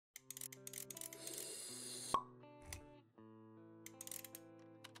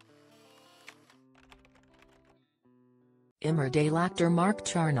Emmerdale actor Mark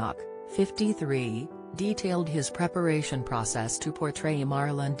Charnock, 53, detailed his preparation process to portray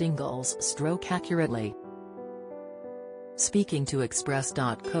Marlon Dingle's stroke accurately. Speaking to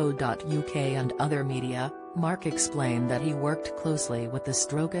Express.co.uk and other media, Mark explained that he worked closely with the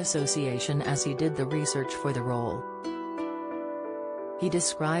Stroke Association as he did the research for the role. He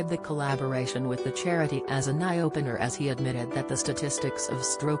described the collaboration with the charity as an eye-opener as he admitted that the statistics of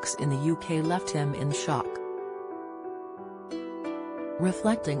strokes in the UK left him in shock.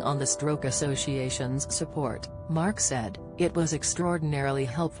 Reflecting on the Stroke Association's support, Mark said, "It was extraordinarily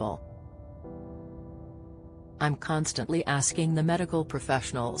helpful. I'm constantly asking the medical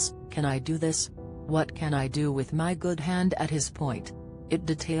professionals, can I do this? What can I do with my good hand at his point? It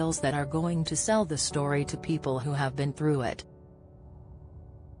details that are going to sell the story to people who have been through it.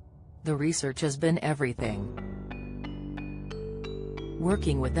 The research has been everything.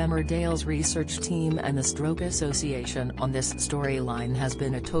 Working with Emmerdale's research team and the Stroke Association on this storyline has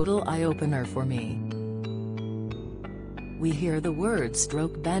been a total eye-opener for me. We hear the word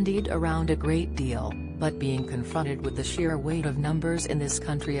stroke bandied around a great deal, but being confronted with the sheer weight of numbers in this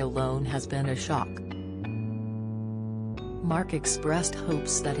country alone has been a shock." Mark expressed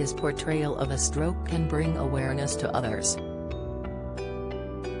hopes that his portrayal of a stroke can bring awareness to others.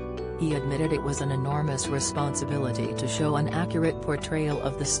 He admitted it was an enormous responsibility to show an accurate portrayal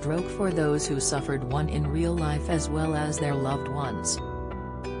of the stroke for those who suffered one in real life as well as their loved ones.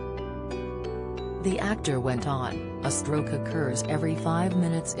 The actor went on, "A stroke occurs every 5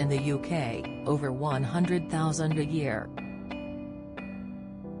 minutes in the UK, over 100,000 a year.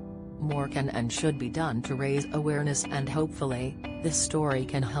 More can and should be done to raise awareness, and hopefully, this story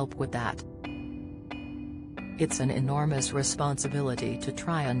can help with that. It's an enormous responsibility to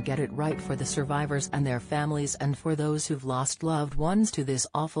try and get it right for the survivors and their families and for those who've lost loved ones to this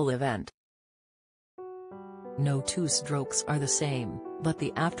awful event. No two strokes are the same, but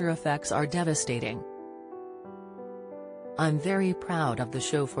the after effects are devastating. I'm very proud of the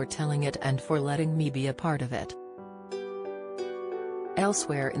show for telling it and for letting me be a part of it."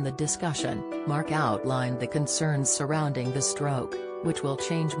 Elsewhere in the discussion, Mark outlined the concerns surrounding the stroke, which will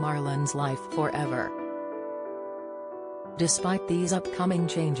change Marlon's life forever. Despite these upcoming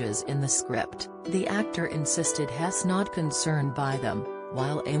changes in the script, the actor insisted he's not concerned by them,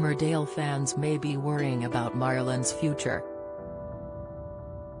 while Emmerdale fans may be worrying about Marlon's future.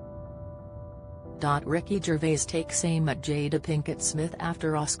 Ricky Gervais takes aim at Jada Pinkett Smith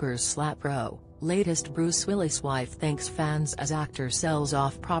after Oscars slap row. Latest Bruce Willis wife thanks fans as actor sells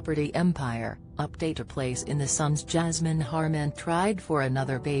off property empire. Update: a place in the Sun's Jasmine Harmon tried for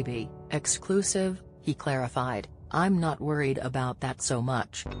another baby. Exclusive, he clarified, "I'm not worried about that so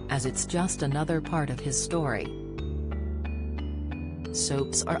much, as it's just another part of his story."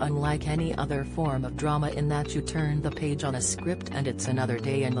 Soaps are unlike any other form of drama in that you turn the page on a script and it's another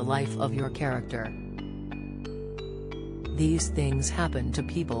day in the life of your character. These things happen to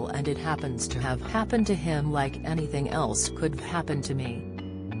people, and it happens to have happened to him like anything else could have happened to me.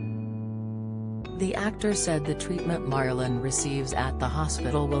 The actor said the treatment Marlon receives at the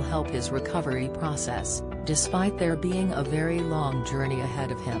hospital will help his recovery process, despite there being a very long journey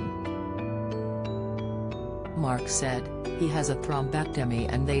ahead of him. Mark said, "He has a thrombectomy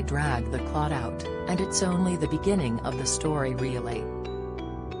and they drag the clot out, and it's only the beginning of the story really.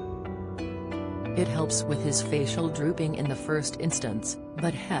 It helps with his facial drooping in the first instance,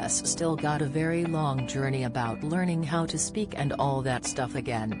 but he's still got a very long journey about learning how to speak and all that stuff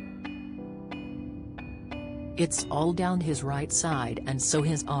again. It's all down his right side, and so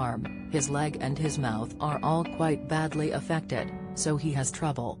his arm, his leg and his mouth are all quite badly affected, so he has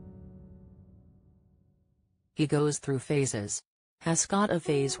trouble. He goes through phases. Has got a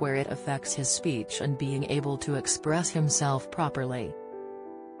phase where it affects his speech and being able to express himself properly."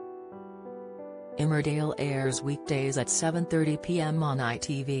 Emmerdale airs weekdays at 7:30 p.m. on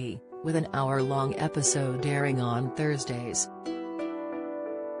ITV, with an hour-long episode airing on Thursdays.